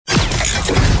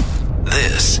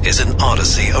This is an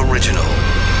Odyssey original.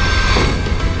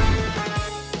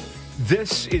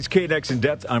 This is KNX In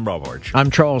Depth. I'm Rob Arch.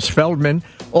 I'm Charles Feldman.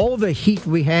 All the heat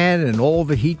we had and all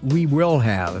the heat we will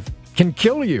have can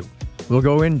kill you. We'll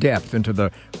go in depth into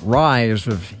the rise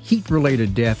of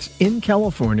heat-related deaths in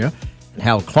California and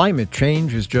how climate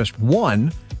change is just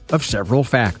one of several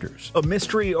factors. A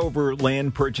mystery over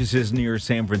land purchases near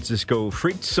San Francisco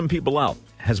freaked some people out.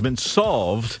 Has been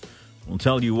solved. We'll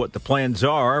tell you what the plans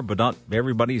are, but not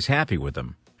everybody's happy with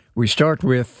them. We start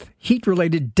with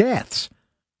heat-related deaths.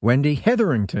 Wendy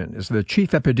Hetherington is the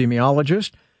chief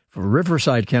epidemiologist for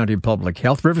Riverside County Public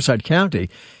Health. Riverside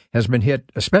County has been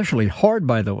hit especially hard,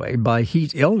 by the way, by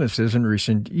heat illnesses in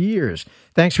recent years.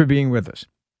 Thanks for being with us.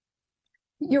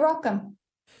 You're welcome.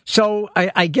 So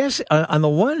I guess on the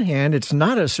one hand, it's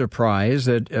not a surprise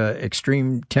that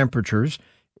extreme temperatures,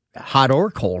 hot or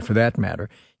cold for that matter,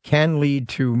 can lead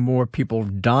to more people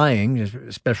dying,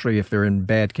 especially if they're in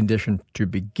bad condition to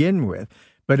begin with.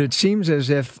 But it seems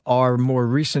as if our more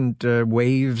recent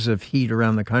waves of heat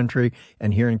around the country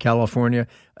and here in California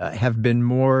have been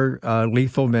more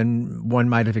lethal than one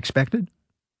might have expected.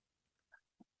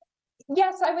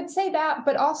 Yes, I would say that,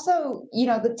 but also,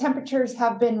 the temperatures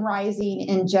have been rising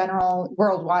in general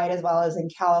worldwide as well as in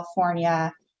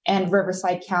California and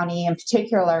Riverside County in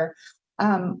particular.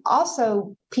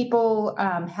 Also, people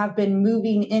have been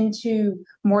moving into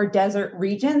more desert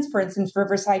regions. For instance,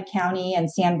 Riverside County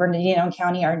and San Bernardino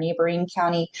County, our neighboring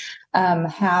county,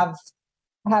 have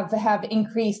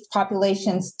increased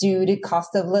populations due to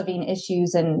cost of living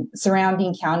issues in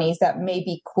surrounding counties that may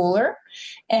be cooler.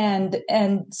 And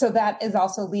so that is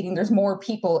also leading, there's more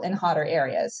people in hotter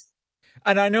areas.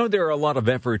 And I know there are a lot of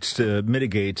efforts to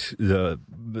mitigate the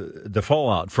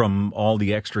fallout from all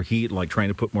the extra heat, like trying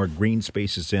to put more green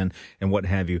spaces in and what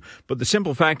have you. But the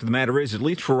simple fact of the matter is, at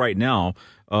least for right now,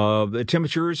 the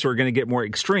temperatures are going to get more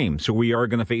extreme. So we are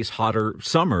going to face hotter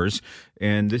summers,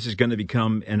 and this is going to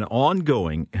become an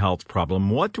ongoing health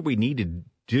problem. What do we need to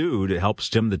do to help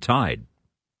stem the tide?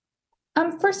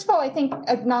 First of all, I think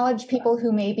acknowledge people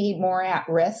who may be more at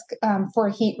risk for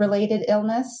heat-related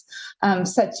illness,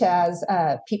 such as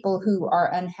people who are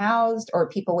unhoused or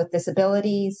people with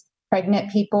disabilities,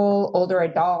 pregnant people, older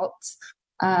adults,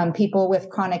 people with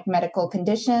chronic medical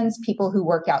conditions, people who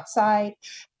work outside,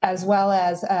 as well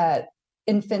as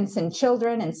infants and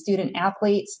children and student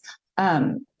athletes,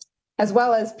 as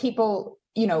well as people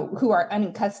who are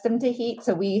unaccustomed to heat.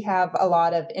 So we have a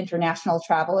lot of international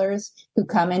travelers who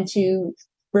come into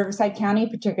Riverside County,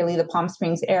 particularly the Palm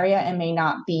Springs area, and may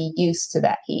not be used to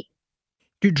that heat.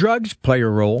 Do drugs play a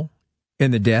role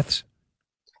in the deaths?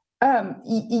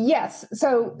 Yes.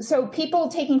 So people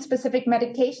taking specific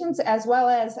medications, as well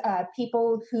as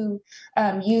people who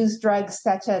use drugs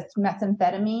such as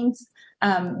methamphetamines,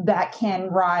 that can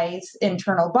rise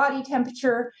internal body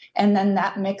temperature, and then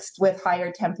that mixed with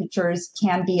higher temperatures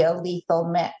can be a lethal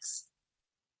mix.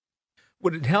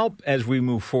 Would it help as we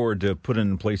move forward to put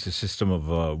in place a system of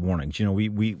warnings?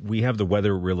 We have the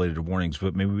weather-related warnings,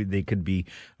 but maybe they could be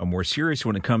more serious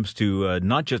when it comes to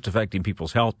not just affecting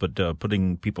people's health, but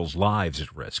putting people's lives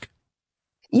at risk.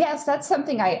 Yes, that's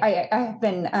something I have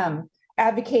been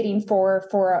advocating for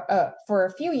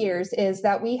a few years, is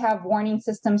that we have warning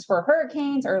systems for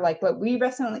hurricanes, or like what we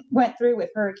recently went through with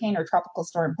Hurricane or Tropical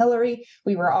Storm Hillary.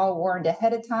 We were all warned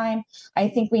ahead of time. I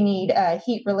think we need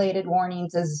heat-related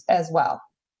warnings as well.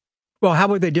 Well, how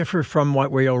would they differ from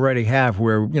what we already have,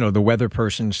 where, the weather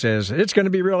person says it's going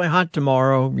to be really hot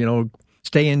tomorrow,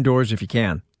 stay indoors if you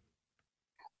can?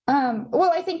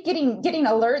 Well, I think getting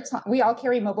alerts. We all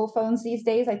carry mobile phones these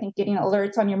days. I think getting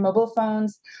alerts on your mobile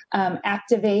phones,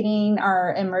 activating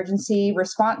our emergency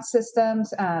response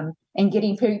systems, and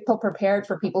getting people prepared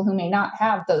for people who may not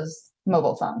have those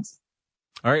mobile phones.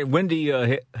 All right, Wendy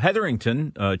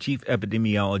Hetherington, chief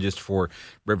epidemiologist for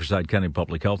Riverside County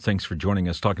Public Health. Thanks for joining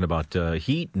us, talking about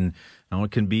heat and how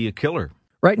it can be a killer.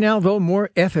 Right now, though, more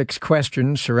ethics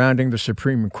questions surrounding the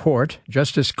Supreme Court.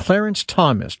 Justice Clarence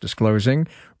Thomas disclosing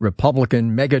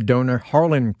Republican mega donor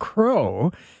Harlan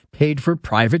Crow paid for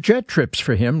private jet trips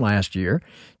for him last year.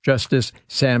 Justice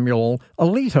Samuel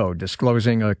Alito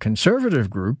disclosing a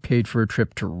conservative group paid for a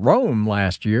trip to Rome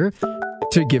last year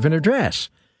to give an address.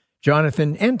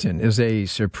 Jonathan Enton is a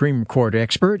Supreme Court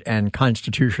expert and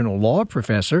constitutional law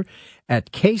professor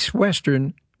at Case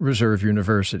Western Reserve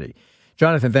University.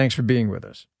 Jonathan, thanks for being with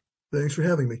us. Thanks for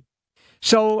having me.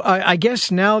 So I guess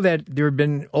now that there have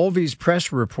been all these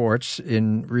press reports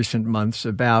in recent months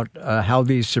about how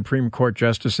these Supreme Court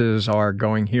justices are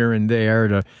going here and there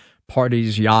to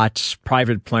parties, yachts,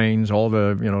 private planes, all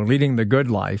the, leading the good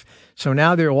life. So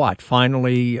now they're what?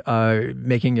 Finally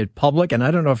making it public. And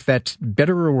I don't know if that's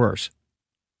better or worse.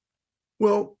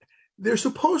 Well, they're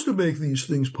supposed to make these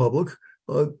things public.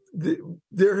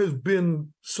 There has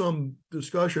been some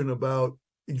discussion about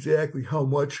exactly how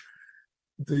much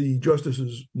the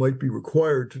justices might be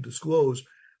required to disclose.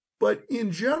 But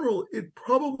in general, it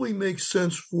probably makes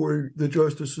sense for the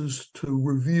justices to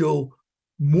reveal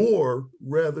more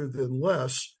rather than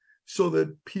less so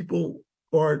that people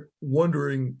aren't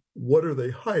wondering, what are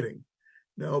they hiding?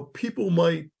 Now, people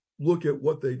might look at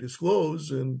what they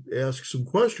disclose and ask some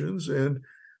questions. And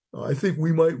I think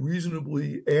we might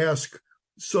reasonably ask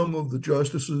some of the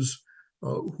justices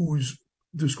whose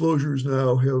disclosures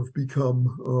now have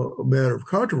become a matter of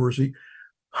controversy.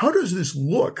 How does this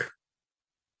look?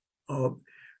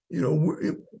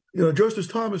 Justice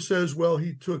Thomas says, well,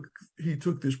 he took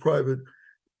this private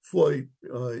flight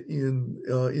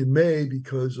in May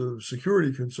because of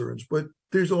security concerns, but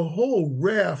there's a whole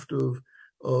raft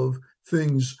of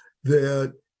things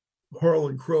that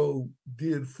Harlan Crow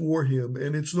did for him,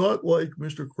 and it's not like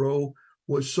Mr. Crow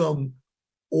was some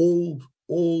old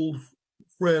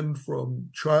friend from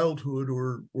childhood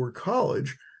or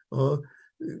college,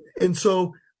 and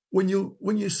so when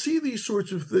you see these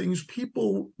sorts of things,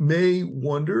 people may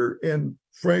wonder, and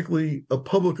frankly, a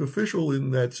public official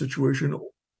in that situation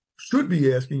should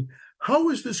be asking, how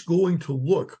is this going to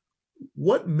look?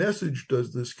 What message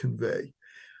does this convey?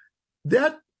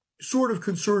 That sort of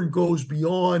concern goes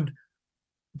beyond,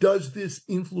 does this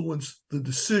influence the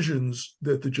decisions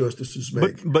that the justices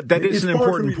make? But that is an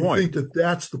important point. I think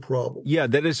that's the problem. Yeah,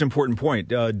 that is an important point.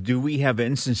 Do we have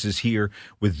instances here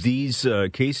with these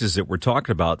cases that we're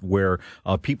talking about where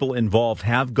people involved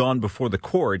have gone before the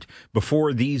court,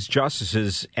 before these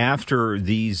justices, after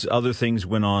these other things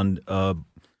went on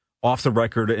off the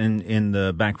record in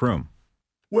the back room?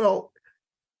 Well,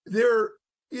 there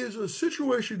is a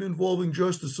situation involving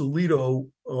Justice Alito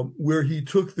where he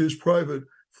took this private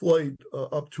flight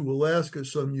up to Alaska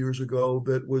some years ago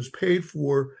that was paid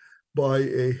for by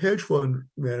a hedge fund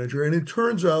manager. And it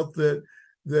turns out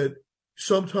that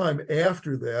sometime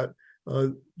after that,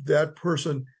 that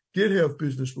person did have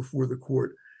business before the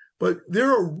court. But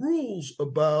there are rules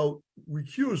about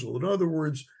recusal. In other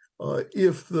words,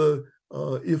 if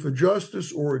a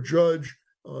justice or a judge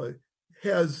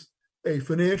has a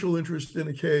financial interest in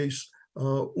a case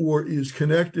or is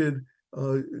connected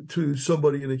to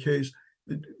somebody in a case,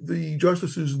 the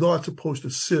justice is not supposed to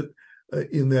sit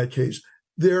in that case.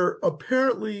 There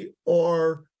apparently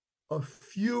are a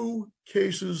few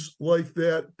cases like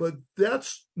that, but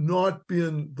that's not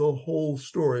been the whole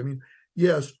story. I mean,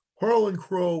 yes, Harlan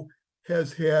Crow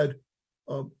has had,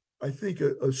 I think,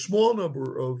 a small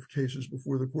number of cases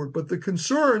before the court, but the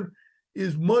concern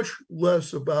is much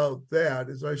less about that.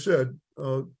 As I said,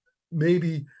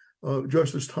 maybe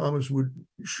Justice Thomas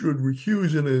should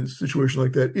recuse in a situation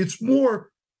like that. It's more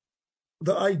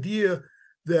the idea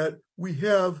that we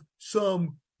have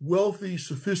some wealthy,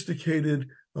 sophisticated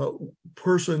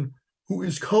person who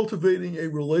is cultivating a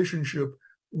relationship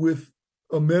with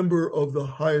a member of the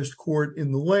highest court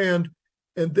in the land,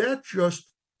 and that just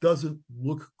doesn't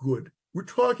look good. We're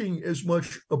talking as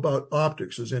much about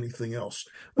optics as anything else.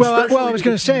 Well, I was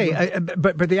going to say,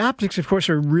 but the optics, of course,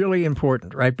 are really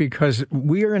important, right? Because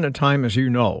we are in a time, as you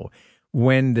know,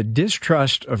 when the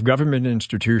distrust of government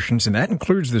institutions, and that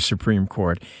includes the Supreme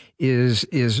Court, is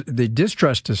the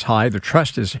distrust is high, the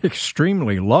trust is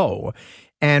extremely low.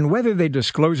 And whether they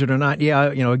disclose it or not,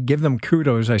 give them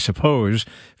kudos, I suppose,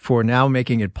 for now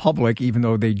making it public, even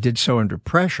though they did so under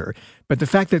pressure. But the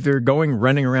fact that they're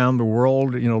running around the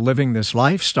world, living this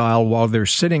lifestyle while they're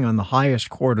sitting on the highest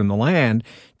court in the land,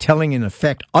 telling, in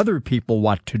effect, other people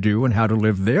what to do and how to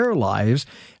live their lives,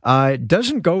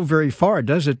 doesn't go very far,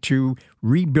 does it, to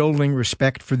rebuilding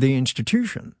respect for the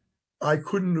institution? I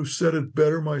couldn't have said it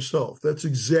better myself. That's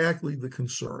exactly the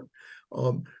concern.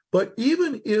 But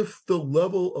even if the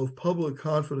level of public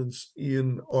confidence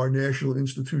in our national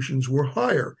institutions were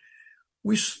higher,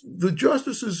 the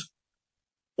justices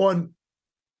on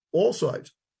all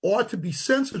sides ought to be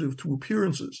sensitive to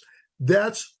appearances.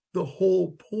 That's the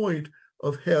whole point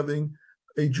of having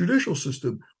a judicial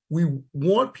system. We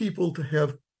want people to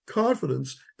have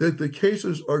confidence that the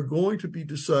cases are going to be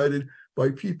decided by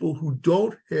people who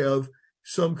don't have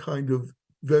some kind of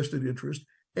vested interest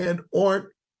and aren't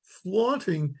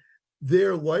flaunting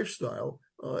their lifestyle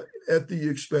at the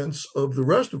expense of the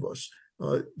rest of us.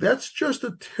 That's just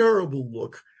a terrible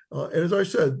look. And as I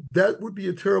said, that would be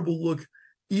a terrible look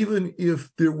even if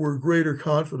there were greater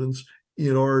confidence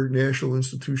in our national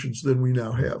institutions than we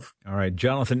now have. All right.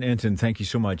 Jonathan Enton, thank you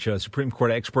so much. Supreme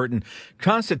Court expert and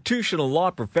constitutional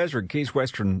law professor at Case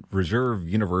Western Reserve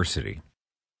University.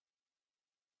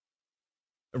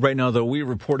 Right now, though, we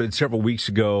reported several weeks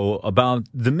ago about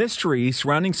the mystery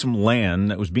surrounding some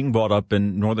land that was being bought up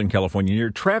in Northern California near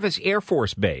Travis Air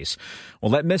Force Base.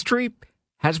 Well, that mystery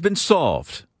has been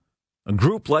solved. A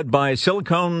group led by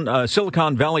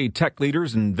Silicon Valley tech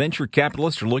leaders and venture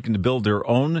capitalists are looking to build their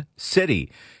own city.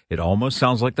 It almost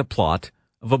sounds like the plot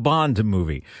of a Bond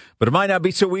movie. But it might not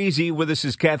be so easy. With us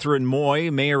is Catherine Moy,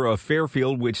 mayor of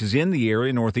Fairfield, which is in the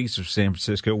area northeast of San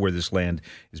Francisco where this land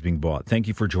is being bought. Thank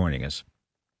you for joining us.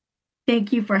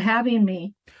 Thank you for having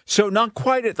me. So not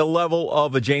quite at the level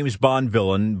of a James Bond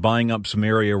villain buying up some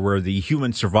area where the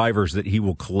human survivors that he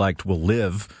will collect will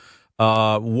live.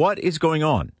 What is going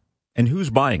on and who's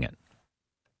buying it?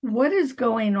 What is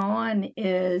going on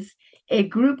is a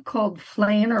group called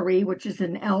Flannery, which is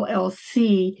an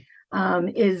LLC,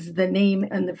 is the name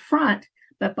in the front.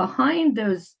 But behind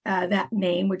those that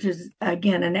name, which is,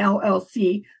 again, an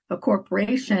LLC, a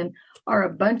corporation, are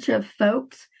a bunch of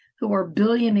folks who are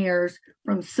billionaires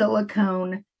from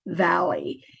Silicon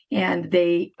Valley. And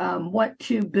they want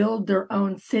to build their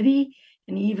own city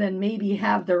and even maybe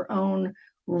have their own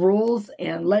rules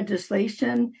and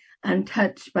legislation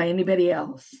untouched by anybody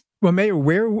else. Well,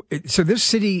 Mayor, so this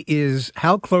city is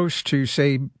how close to,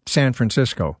 say, San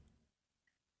Francisco?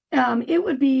 It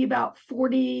would be about a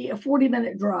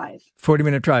 40-minute drive.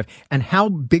 40-minute drive. And how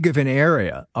big of an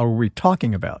area are we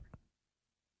talking about?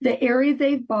 The area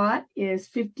they've bought is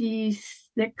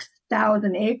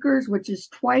 56,000 acres, which is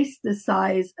twice the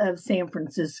size of San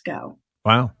Francisco.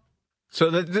 Wow.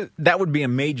 So that would be a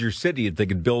major city if they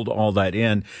could build all that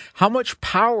in. How much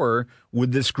power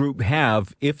would this group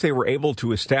have if they were able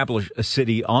to establish a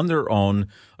city on their own,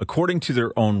 according to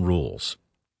their own rules?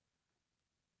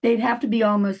 They'd have to be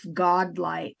almost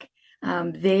godlike.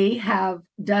 They have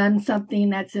done something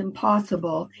that's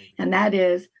impossible, and that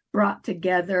is brought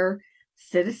together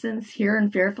citizens here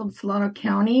in Fairfield, Solano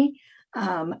County,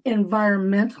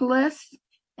 environmentalists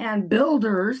and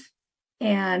builders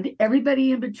and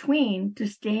everybody in between to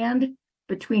stand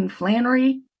between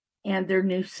Flannery and their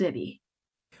new city.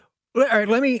 All right,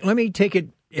 let me take it,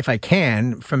 if I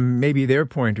can, from maybe their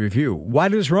point of view.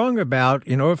 What is wrong about,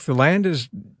 if the land is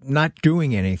not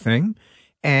doing anything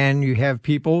and you have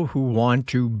people who want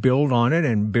to build on it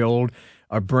and build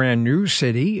a brand new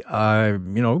city?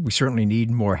 We certainly need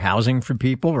more housing for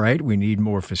people, right? We need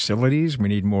more facilities. We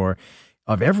need more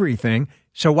of everything.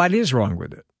 So what is wrong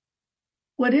with it?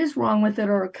 What is wrong with it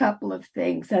are a couple of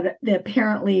things that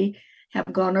apparently have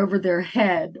gone over their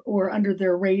head or under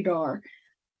their radar.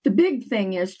 The big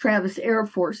thing is Travis Air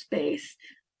Force Base.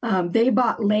 They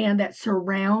bought land that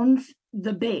surrounds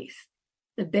the base.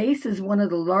 The base is one of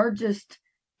the largest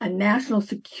national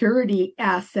security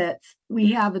assets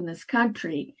we have in this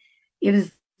country. It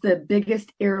is the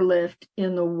biggest airlift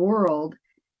in the world.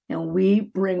 And we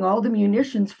bring all the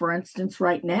munitions, for instance,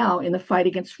 right now in the fight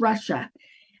against Russia.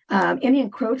 Any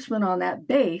encroachment on that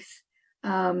base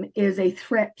is a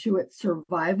threat to its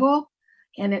survival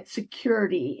and its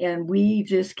security. And we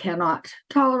just cannot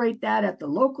tolerate that at the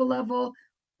local level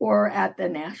or at the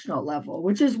national level,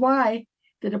 which is why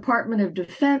the Department of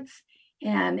Defense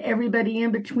and everybody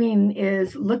in between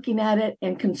is looking at it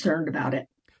and concerned about it.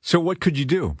 So what could you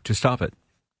do to stop it?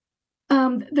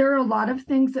 There are a lot of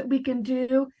things that we can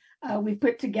do. We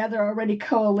put together already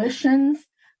coalitions.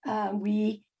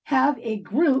 We have a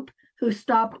group who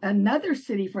stopped another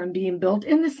city from being built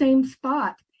in the same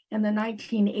spot in the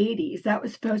 1980s. That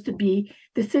was supposed to be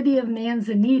the city of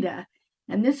Manzanita.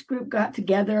 And this group got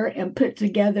together and put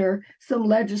together some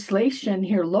legislation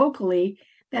here locally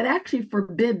that actually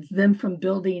forbids them from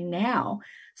building now.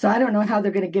 So I don't know how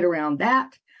they're going to get around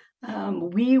that.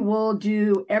 We will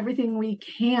do everything we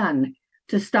can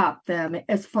to stop them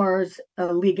as far as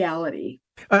legality.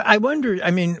 I wonder,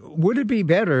 would it be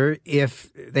better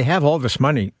if they have all this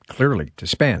money, clearly, to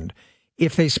spend,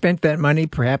 if they spent that money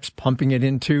perhaps pumping it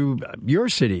into your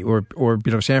city or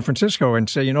San Francisco and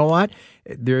say, you know what,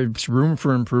 there's room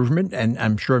for improvement, and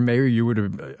I'm sure, Mayor, you would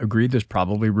have agreed there's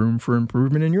probably room for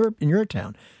improvement in your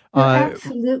town. There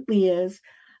absolutely is.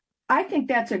 I think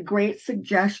that's a great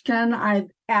suggestion. I've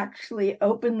actually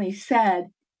openly said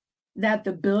that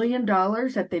the $1 billion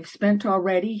that they've spent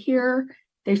already here,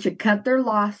 they should cut their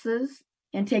losses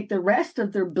and take the rest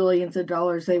of their billions of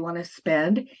dollars they want to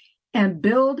spend and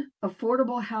build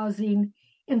affordable housing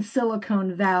in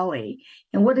Silicon Valley.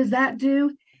 And what does that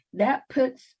do? That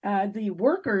puts the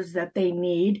workers that they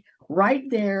need right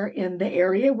there in the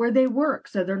area where they work.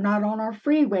 So they're not on our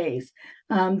freeways.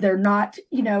 They're not,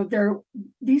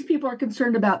 these people are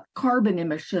concerned about carbon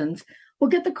emissions. Well,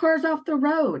 get the cars off the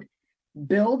road,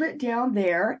 build it down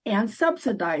there and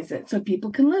subsidize it so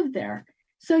people can live there.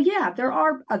 So yeah, there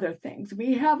are other things.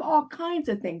 We have all kinds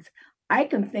of things I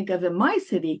can think of in my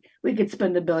city we could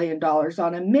spend $1 billion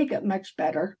on and make it much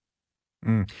better.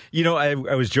 I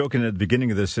was joking at the beginning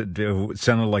of this. It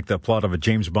sounded like the plot of a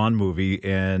James Bond movie,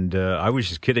 and I was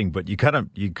just kidding. But you kind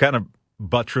of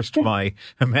buttressed my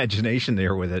imagination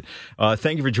there with it.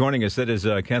 Thank you for joining us. That is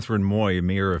Catherine Moy,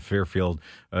 Mayor of Fairfield,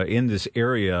 in this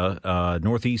area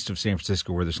northeast of San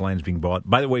Francisco, where this land is being bought.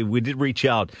 By the way, we did reach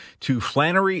out to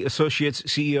Flannery Associates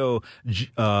CEO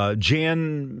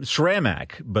Jan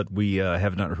Sramak, but we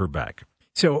have not heard back.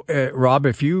 So, Rob,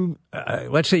 if you,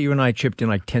 let's say you and I chipped in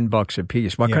like $10 a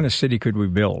piece, what kind of city could we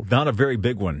build? Not a very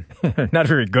big one. Not a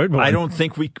very good one. I don't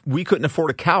think we couldn't afford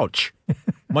a couch,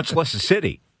 much less a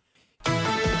city.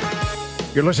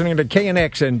 You're listening to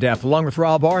KNX In Depth, along with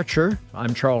Rob Archer.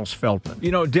 I'm Charles Feldman.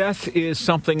 Death is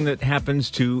something that happens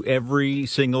to every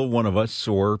single one of us,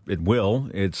 or it will.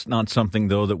 It's not something,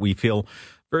 though, that we feel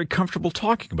very comfortable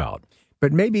talking about.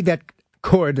 But maybe that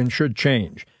could and should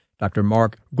change. Dr.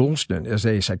 Mark Goulston is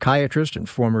a psychiatrist and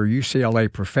former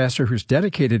UCLA professor who's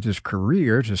dedicated his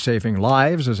career to saving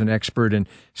lives as an expert in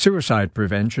suicide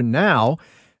prevention. Now,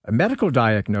 a medical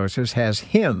diagnosis has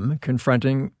him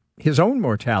confronting his own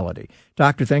mortality.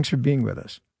 Doctor, thanks for being with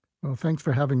us. Well, thanks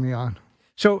for having me on.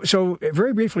 So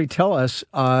very briefly, tell us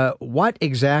what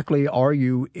exactly are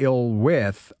you ill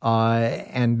with,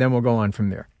 and then we'll go on from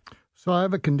there. So I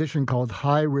have a condition called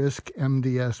high-risk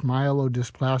MDS,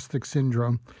 myelodysplastic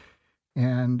syndrome,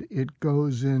 and it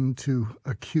goes into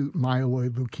acute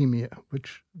myeloid leukemia,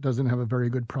 which doesn't have a very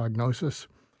good prognosis.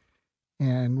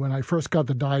 And when I first got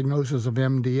the diagnosis of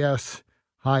MDS,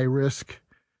 high risk,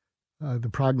 the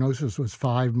prognosis was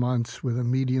 5 months with a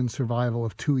median survival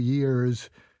of 2 years,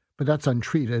 but that's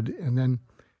untreated. And then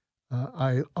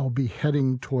I'll be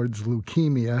heading towards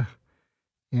leukemia,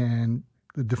 and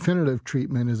the definitive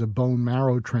treatment is a bone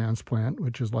marrow transplant,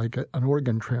 which is like an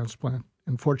organ transplant.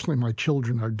 Unfortunately, my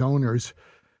children are donors,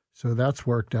 so that's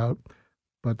worked out.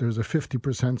 But there's a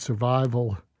 50%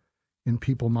 survival in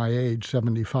people my age,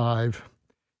 75,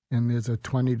 and there's a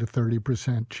 20 to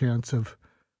 30% chance of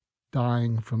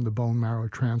dying from the bone marrow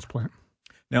transplant.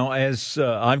 Now, as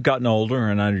I've gotten older,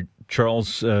 and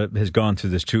Charles has gone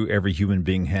through this too, every human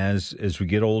being has, as we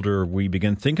get older, we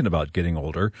begin thinking about getting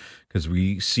older because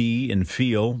we see and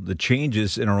feel the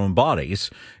changes in our own bodies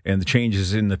and the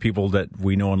changes in the people that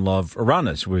we know and love around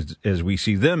us as we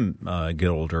see them get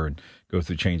older and go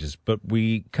through changes. But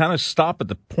we kind of stop at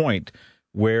the point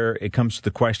where it comes to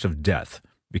the question of death,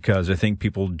 because I think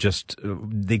people just,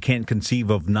 they can't conceive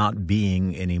of not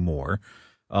being anymore.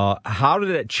 How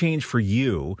did that change for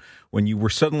you when you were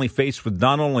suddenly faced with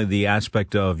not only the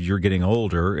aspect of you're getting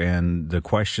older and the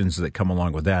questions that come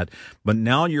along with that, but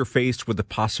now you're faced with the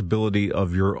possibility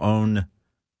of your own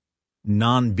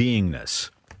non-beingness?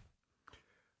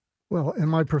 Well, in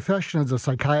my profession as a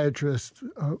psychiatrist,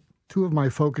 two of my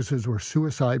focuses were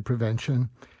suicide prevention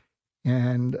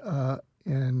and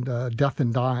death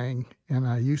and dying. And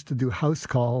I used to do house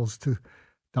calls to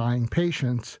dying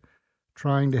patients,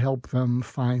 trying to help them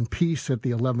find peace at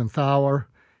the 11th hour.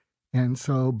 And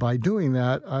so by doing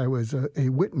that, I was a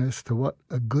witness to what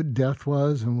a good death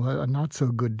was and what a not so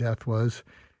good death was,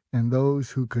 and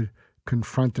those who could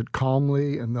confront it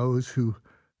calmly and those who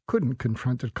couldn't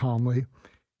confront it calmly.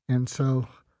 And so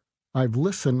I've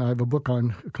listened. I have a book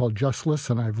called Just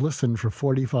Listen. I've listened for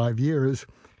 45 years,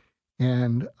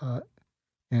 and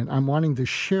I'm wanting to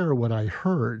share what I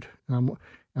heard. And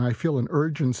I feel an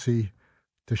urgency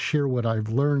to share what I've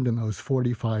learned in those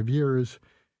 45 years.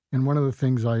 And one of the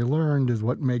things I learned is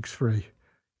what makes for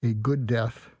a good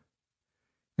death.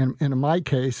 And in my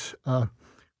case,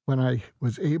 when I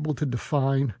was able to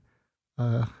define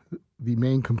the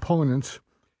main components,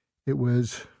 it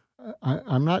was,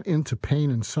 I'm not into pain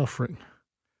and suffering,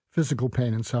 physical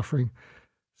pain and suffering.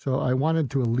 So I wanted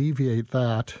to alleviate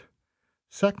that.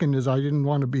 Second is I didn't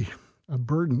want to be a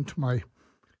burden to my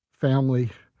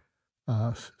family,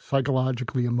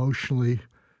 psychologically, emotionally,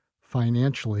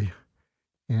 financially.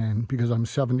 And because I'm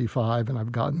 75 and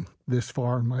I've gotten this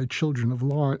far and my children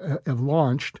have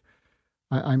launched,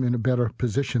 I'm in a better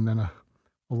position than a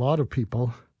lot of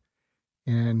people.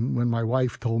 And when my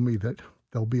wife told me that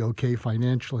they'll be okay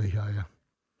financially, I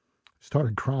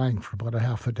started crying for about a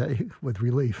half a day with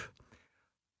relief.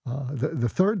 The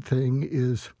third thing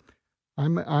is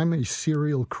I'm a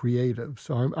serial creative.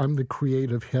 So I'm the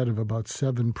creative head of about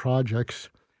 7 projects.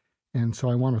 And so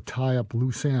I want to tie up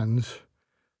loose ends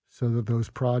so that those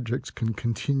projects can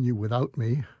continue without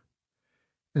me.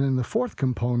 And then the fourth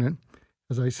component,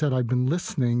 as I said, I've been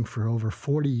listening for over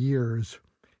 40 years,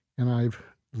 and I've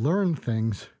learned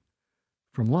things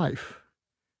from life.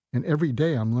 And every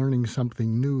day I'm learning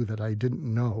something new that I didn't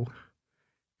know.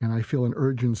 And I feel an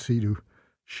urgency to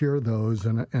share those.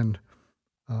 And in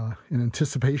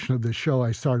anticipation of this show,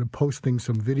 I started posting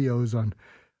some videos on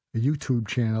a YouTube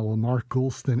channel, Mark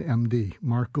Goulston, MD.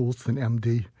 Mark Goulston,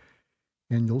 MD.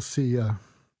 And you'll see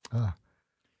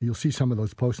some of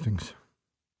those postings.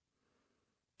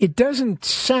 It doesn't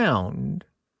sound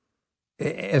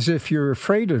as if you're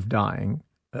afraid of dying.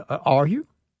 Are you?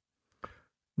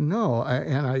 No,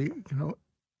 I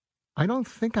don't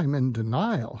think I'm in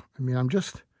denial. I mean, I'm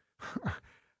just,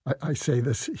 I say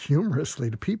this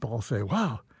humorously to people. I'll say,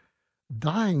 wow,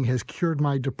 dying has cured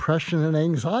my depression and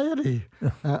anxiety.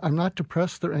 I'm not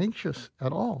depressed or anxious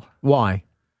at all. Why?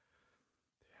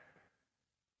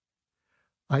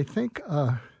 I think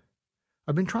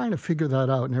I've been trying to figure that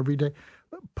out, and every day,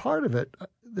 part of it,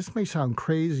 this may sound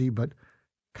crazy, but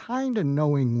kind of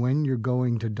knowing when you're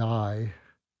going to die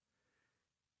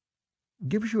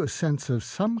gives you a sense of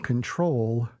some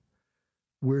control,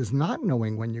 whereas not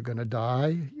knowing when you're going to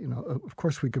die, of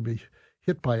course we could be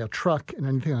hit by a truck and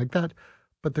anything like that,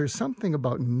 but there's something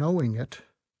about knowing it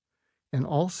and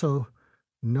also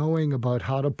knowing about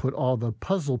how to put all the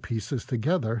puzzle pieces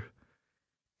together.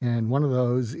 And one of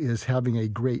those is having a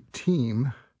great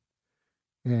team.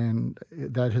 And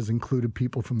that has included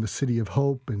people from the City of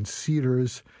Hope and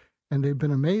Cedars, and they've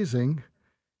been amazing.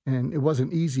 And it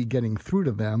wasn't easy getting through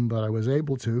to them, but I was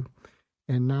able to.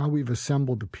 And now we've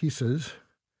assembled the pieces.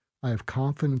 I have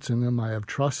confidence in them. I have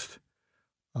trust.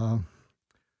 I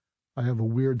have a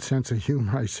weird sense of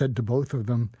humor. I said to both of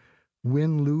them,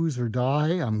 win, lose, or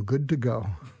die, I'm good to go.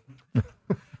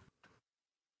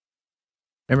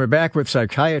 And we're back with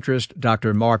psychiatrist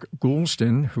Dr. Mark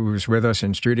Goulston, who's with us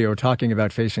in studio talking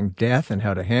about facing death and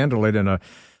how to handle it in a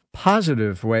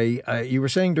positive way. You were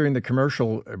saying during the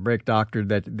commercial break, doctor,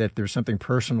 that there's something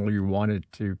personal you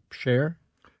wanted to share?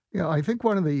 Yeah, I think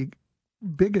one of the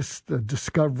biggest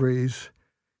discoveries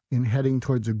in heading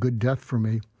towards a good death for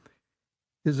me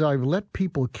is I've let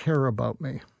people care about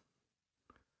me.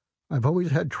 I've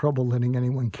always had trouble letting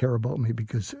anyone care about me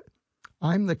because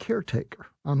I'm the caretaker.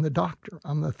 I'm the doctor.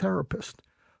 I'm the therapist.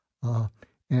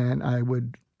 And I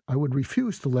would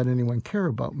refuse to let anyone care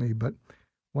about me. But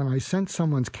when I sense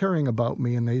someone's caring about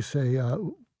me and they say,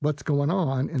 what's going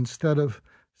on, instead of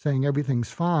saying everything's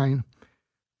fine,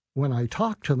 when I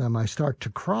talk to them, I start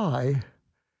to cry.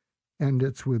 And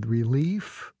it's with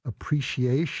relief,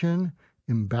 appreciation,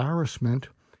 embarrassment.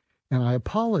 And I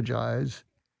apologize.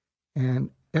 And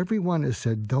everyone has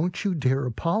said, don't you dare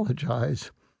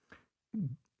apologize.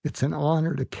 It's an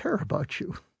honor to care about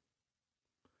you.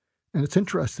 And it's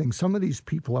interesting. Some of these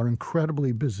people are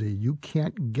incredibly busy. You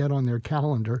can't get on their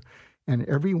calendar. And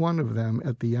every one of them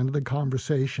at the end of the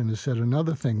conversation has said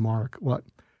another thing, Mark,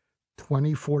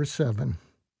 24/7.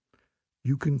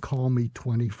 You can call me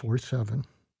 24/7.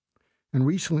 And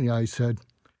recently I said,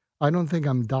 I don't think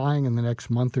I'm dying in the next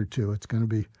month or two. It's going to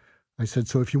be, I said,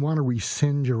 so if you want to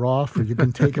rescind your offer, you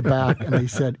can take it back. And they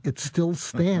said, it still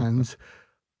stands,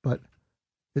 but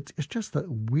it's just a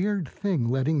weird thing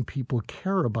letting people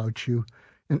care about you.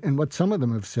 And what some of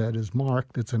them have said is, Mark,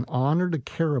 it's an honor to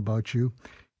care about you.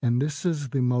 And this is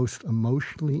the most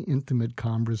emotionally intimate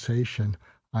conversation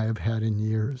I have had in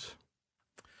years.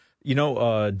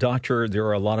 Doctor, there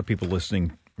are a lot of people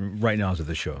listening right now to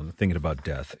the show thinking about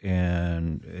death.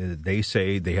 And they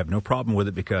say they have no problem with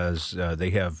it because they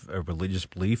have a religious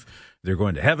belief. They're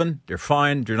going to heaven. They're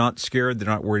fine. They're not scared. They're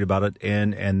not worried about it.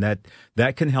 And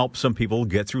that can help some people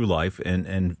get through life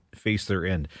and face their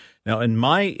end. Now, in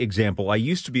my example, I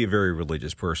used to be a very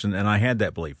religious person, and I had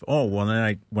that belief. Oh,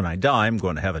 well, when I die, I'm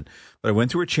going to heaven. But I went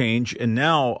through a change, and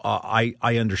now I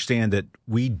understand that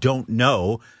we don't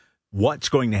know what's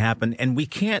going to happen, and we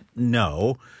can't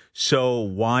know. So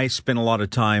why spend a lot of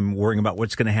time worrying about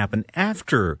what's going to happen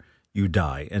after you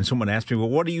die? And someone asked me, well,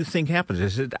 what do you think happens? I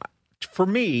said, for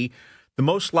me, the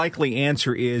most likely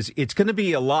answer is it's going to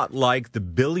be a lot like the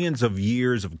billions of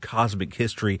years of cosmic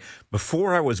history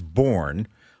before I was born.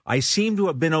 I seem to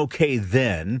have been okay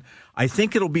then. I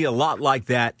think it'll be a lot like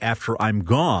that after I'm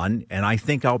gone, and I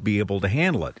think I'll be able to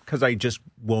handle it because I just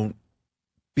won't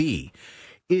be.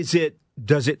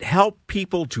 Does it help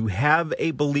people to have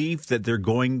a belief that they're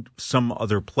going some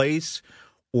other place?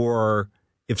 Or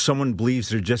if someone believes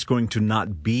they're just going to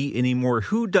not be anymore,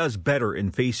 who does better in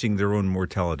facing their own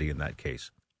mortality in that case?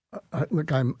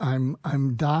 Look,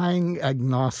 I'm dying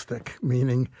agnostic,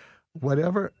 meaning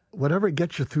whatever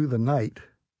gets you through the night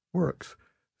works.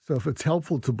 So if it's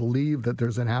helpful to believe that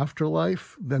there's an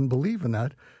afterlife, then believe in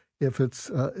that. If it's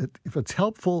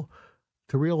helpful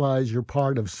to realize you're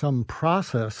part of some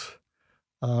process,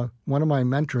 one of my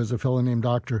mentors, a fellow named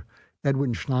Dr.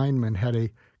 Edwin Schneiman, had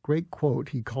a great quote.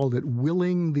 He called it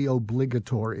 "willing the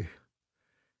obligatory."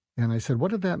 And I said,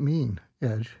 "What did that mean,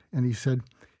 Ed?" And he said,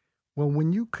 "Well,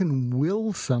 when you can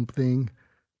will something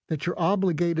that you're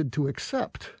obligated to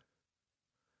accept,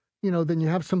 then you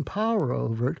have some power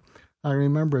over it." I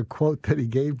remember a quote that he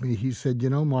gave me. He said,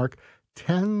 "Mark,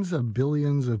 tens of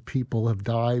billions of people have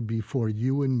died before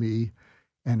you and me,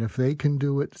 and if they can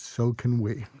do it, so can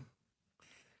we."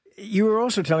 You were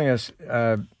also telling us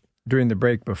during the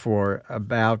break before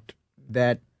about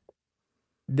that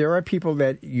there are people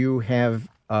that you have,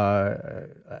 I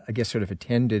guess, sort of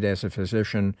attended as a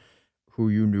physician who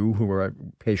you knew, who were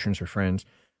patients or friends,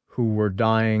 who were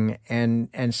dying,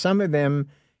 and some of them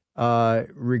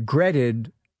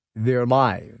regretted their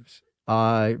lives.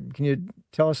 Can you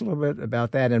tell us a little bit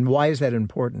about that, and why is that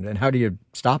important, and how do you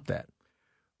stop that?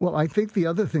 Well, I think the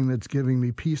other thing that's giving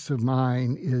me peace of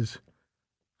mind is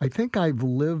I think I've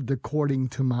lived according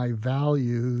to my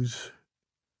values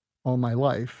all my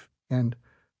life, and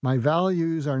my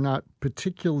values are not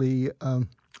particularly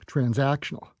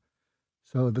transactional.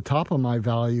 So the top of my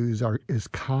values is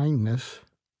kindness,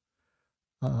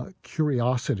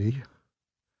 curiosity,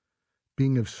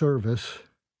 being of service,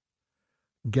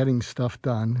 getting stuff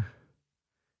done,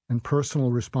 and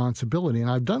personal responsibility. And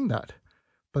I've done that.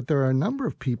 But there are a number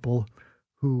of people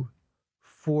who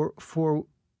forwent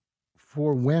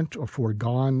or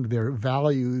foregone their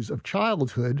values of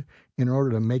childhood in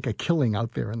order to make a killing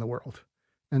out there in the world.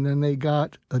 And then they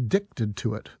got addicted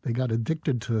to it. They got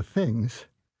addicted to the things.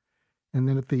 And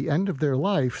then at the end of their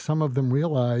life, some of them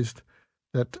realized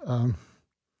that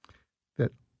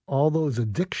that all those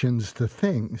addictions to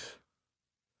things,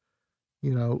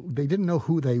 they didn't know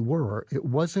who they were. It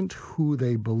wasn't who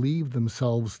they believed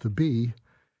themselves to be.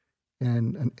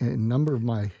 And a number of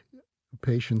my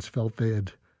patients felt they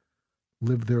had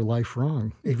lived their life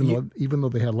wrong, even though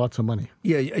they had lots of money.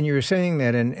 Yeah, and you were saying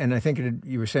that, and I think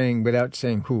you were saying, without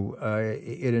saying who,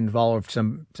 it involved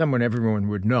someone everyone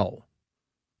would know.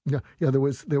 Yeah. There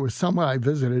was someone I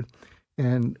visited,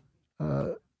 and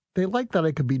they liked that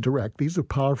I could be direct. These are a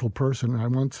powerful person. And I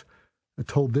once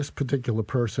told this particular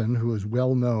person who is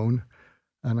well known,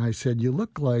 and I said, "You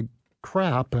look like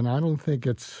crap, and I don't think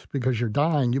it's because you're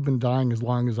dying. You've been dying as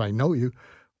long as I know you.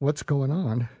 What's going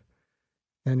on?"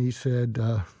 And he said,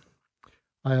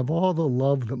 "I have all the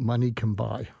love that money can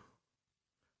buy.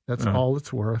 That's all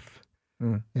it's worth.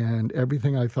 And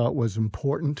everything I thought was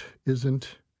important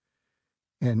isn't.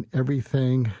 And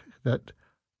everything that,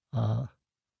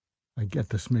 I get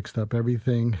this mixed up,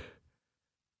 everything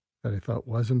that I thought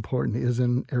was important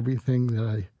isn't. Everything that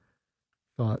I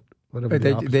thought, whatever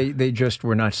the opposite." They just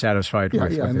were not satisfied with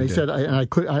what and they said,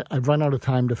 I've run out of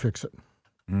time to fix it.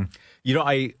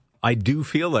 I do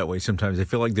feel that way sometimes. I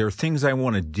feel like there are things I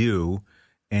want to do,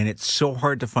 and it's so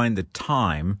hard to find the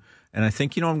time. And I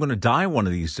think, I'm going to die one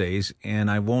of these days, and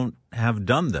I won't have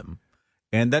done them.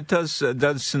 And that I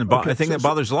think that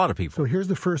bothers a lot of people. So here's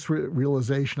the first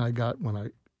realization I got when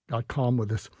I got calm with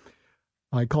this.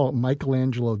 I call it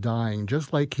Michelangelo dying.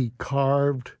 Just like he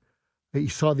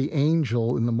saw the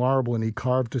angel in the marble and he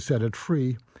carved to set it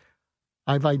free.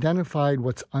 I've identified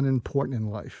what's unimportant in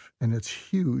life, and it's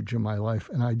huge in my life,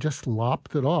 and I just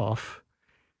lopped it off,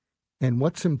 and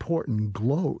what's important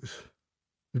glows.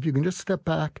 If you can just step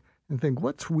back and think,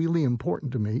 what's really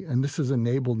important to me, and this has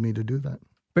enabled me to do that.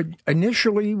 But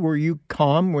initially, were you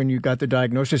calm when you got the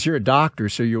diagnosis? You're a doctor,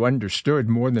 so you understood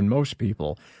more than most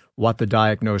people what the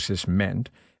diagnosis meant.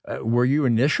 Were you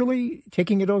initially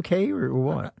taking it okay, or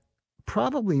what?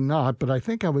 Probably not, but I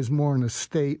think I was more in a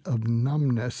state of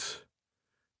numbness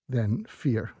than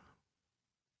fear.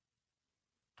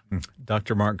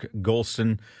 Dr. Mark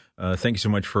Golston, thank you so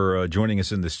much for joining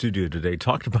us in the studio today.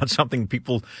 Talked about something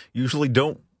people usually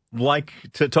don't like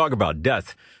to talk about,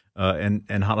 death,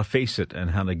 and how to face it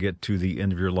and how to get to the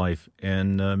end of your life,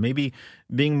 and maybe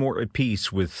being more at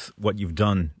peace with what you've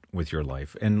done with your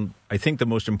life. And I think the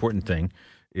most important thing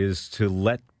is to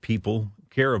let people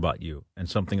care about you, and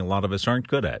something a lot of us aren't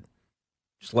good at.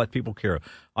 Just let people care.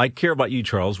 I care about you,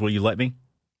 Charles. Will you let me?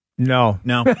 No.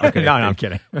 Okay. No, I'm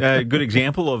kidding. Good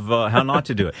example of how not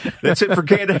to do it. That's it for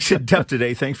KNX In Depth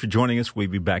today. Thanks for joining us. We'll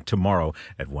be back tomorrow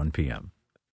at 1 p.m.